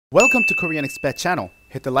Welcome to Korean Expat channel.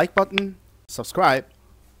 Hit the like button, subscribe,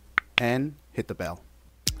 and hit the bell.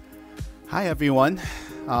 Hi everyone.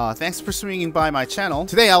 Thanks for swinging by my channel.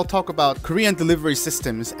 Today I'll talk about Korean delivery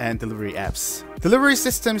systems and delivery apps. Delivery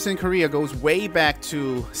systems in Korea goes way back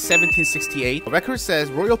to 1768. The record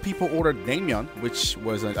says royal people ordered naengmyeon, which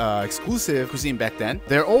was an exclusive cuisine back then.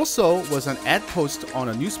 There also was an ad post on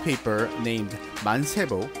a newspaper named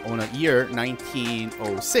Mansebo on a year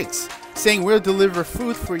 1906 saying we'll deliver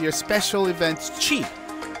food for your special events cheap.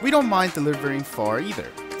 We don't mind delivering far either.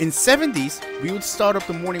 In 70s, we would start up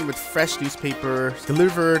the morning with fresh newspaper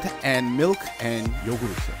delivered and milk and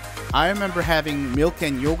yogurt. I remember having milk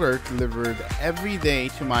and yogurt delivered every day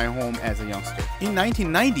to my home as a youngster. In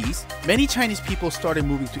 1990s, many Chinese people started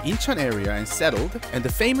moving to Incheon area and settled, and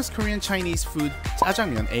the famous Korean Chinese food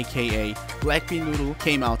jjajangmyeon, aka black bean noodle,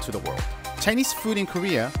 came out to the world. Chinese food in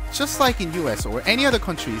Korea, just like in US or any other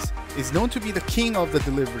countries, is known to be the king of the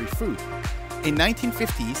delivery food. In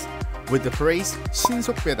 1950s, with the phrase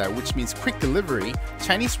신속 배달, which means quick delivery,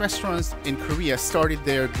 Chinese restaurants in Korea started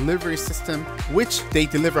their delivery system, which they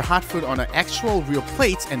deliver hot food on an actual real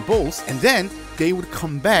plates and bowls, and then they would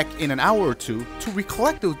come back in an hour or two to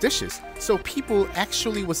recollect those dishes. So people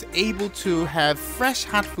actually was able to have fresh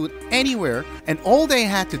hot food anywhere, and all they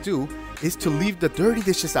had to do is to leave the dirty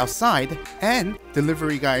dishes outside, and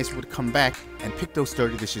delivery guys would come back and pick those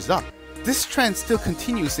dirty dishes up. This trend still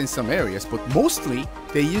continues in some areas, but mostly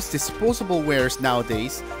they use disposable wares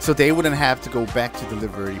nowadays, so they wouldn't have to go back to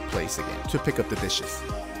delivery place again to pick up the dishes.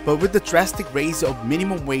 But with the drastic raise of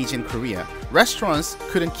minimum wage in Korea, restaurants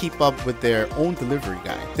couldn't keep up with their own delivery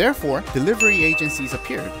guy. Therefore, delivery agencies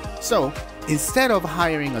appeared. So instead of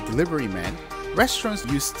hiring a delivery man, restaurants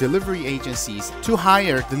use delivery agencies to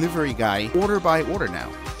hire delivery guy order by order now.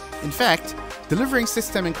 In fact, delivering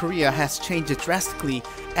system in Korea has changed drastically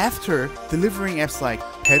after delivering apps like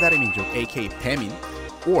배달의 민족, aka Baemin,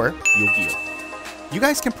 or Yogiyo. You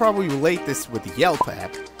guys can probably relate this with the Yelp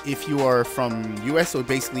app if you are from US or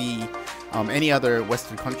basically any other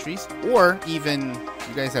Western countries, or even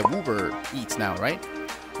you guys have Uber Eats now, right?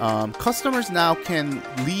 Customers now can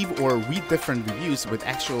leave or read different reviews with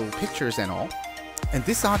actual pictures and all, and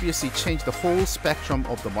this obviously changed the whole spectrum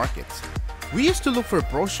of the market. We used to look for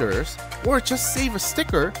brochures or just save a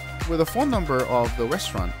sticker with a phone number of the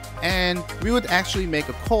restaurant, and we would actually make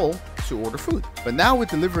a call to order food. But now with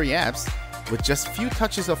delivery apps, with just few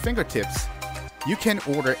touches of fingertips, you can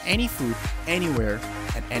order any food anywhere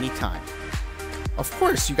at any time. Of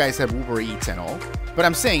course, you guys have Uber Eats and all, but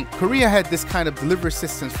I'm saying Korea had this kind of delivery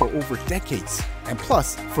systems for over decades. And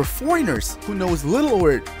plus, for foreigners who knows little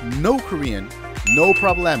or no Korean, no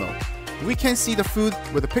problemo. We can see the food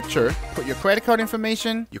with a picture, put your credit card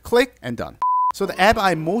information, you click, and done. So the app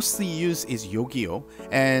I mostly use is Yogiyo,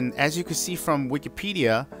 and as you can see from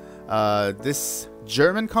Wikipedia, this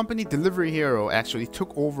German company, Delivery Hero, actually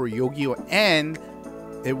took over Yogiyo, and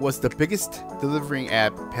it was the biggest delivering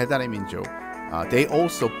app, 배달의 민족. They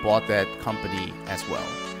also bought that company as well.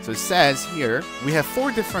 So it says here, we have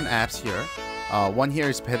 4 different apps here. One here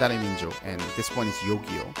is 배달의 민족, and this one is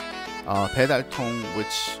Yogiyo. 배달통,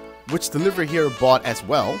 which Delivery Hero bought as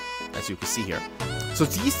well, as you can see here. So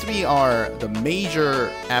these 3 are the major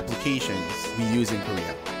applications we use in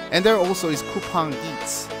Korea. And there also is Coupang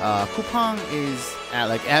Eats. Coupang is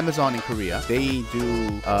like Amazon in Korea. They do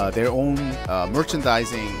their own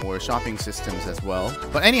merchandising or shopping systems as well.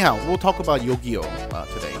 But anyhow, we'll talk about Yogiyo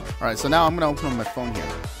today. Alright, so now I'm gonna open up my phone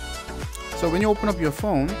here. So when you open up your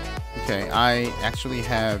phone, okay, I actually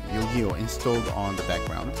have Yogiyo installed on the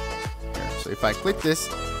background. Here. So if I click this,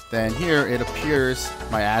 then here it appears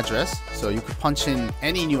my address, so you could punch in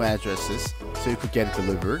any new addresses so you could get it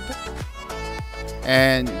delivered.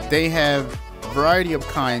 And they have a variety of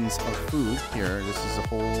kinds of food here. This is a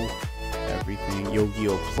whole everything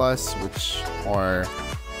Yogiyo Plus, which are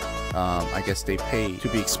I guess they pay to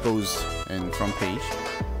be exposed in front page.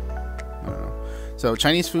 I don't know. So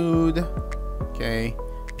Chinese food, okay,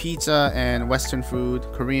 pizza and Western food,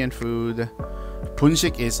 Korean food.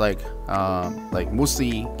 Bunshik is like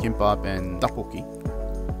mostly kimbap and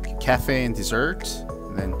tteokbokki. Cafe and dessert,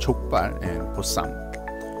 and then Jokbal and bossam.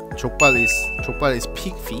 Jokbal is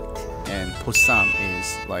pig feet, and bossam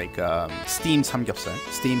is like steamed samgyeopsal,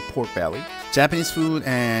 steamed pork belly. Japanese food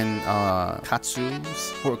and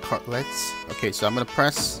katsus, pork cutlets. Okay, so I'm gonna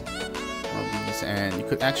press one of these, and you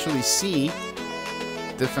could actually see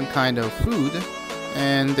different kind of food,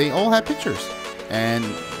 and they all have pictures, and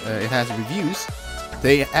it has reviews.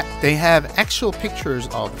 They have actual pictures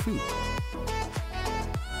of the food.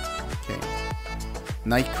 Okay.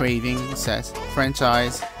 Night Craving says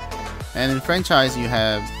franchise, and in franchise you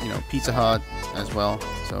have Pizza Hut as well.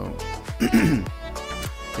 So you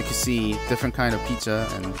can see different kind of pizza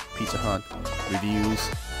and Pizza Hut reviews,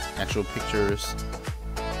 actual pictures.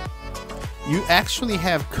 You actually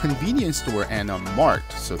have convenience store and a mart,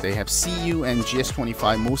 so they have CU and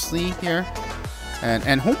GS25 mostly here,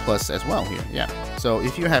 and Home Plus as well here. Yeah. So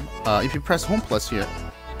if you have if you press Home Plus here,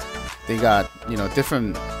 they got, you know,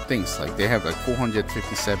 different things. Like they have like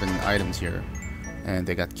 457 items here, and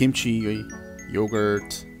they got kimchi,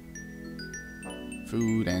 yogurt,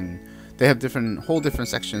 food, and they have whole different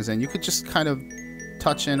sections, and you could just kind of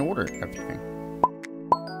touch and order everything.